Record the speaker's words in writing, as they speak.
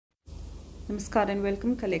नमस्कार and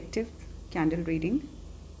welcome collective candle reading.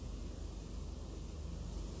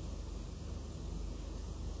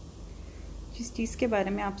 जिस चीज़ के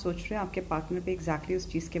बारे में आप सोच रहे हैं आपके पार्टनर पे एग्जैक्टली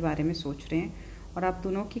उस चीज़ के बारे में सोच रहे हैं और आप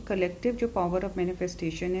दोनों की कलेक्टिव जो पावर ऑफ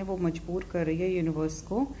मैनिफेस्टेशन है वो मजबूर कर रही है यूनिवर्स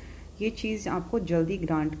को ये चीज़ आपको जल्दी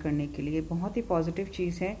ग्रांट करने के लिए। बहुत ही पॉजिटिव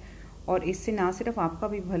चीज़ है और इससे ना सिर्फ आपका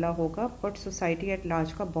भी भला होगा बट सोसाइटी एट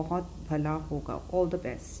लार्ज का बहुत भला होगा। All the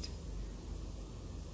best.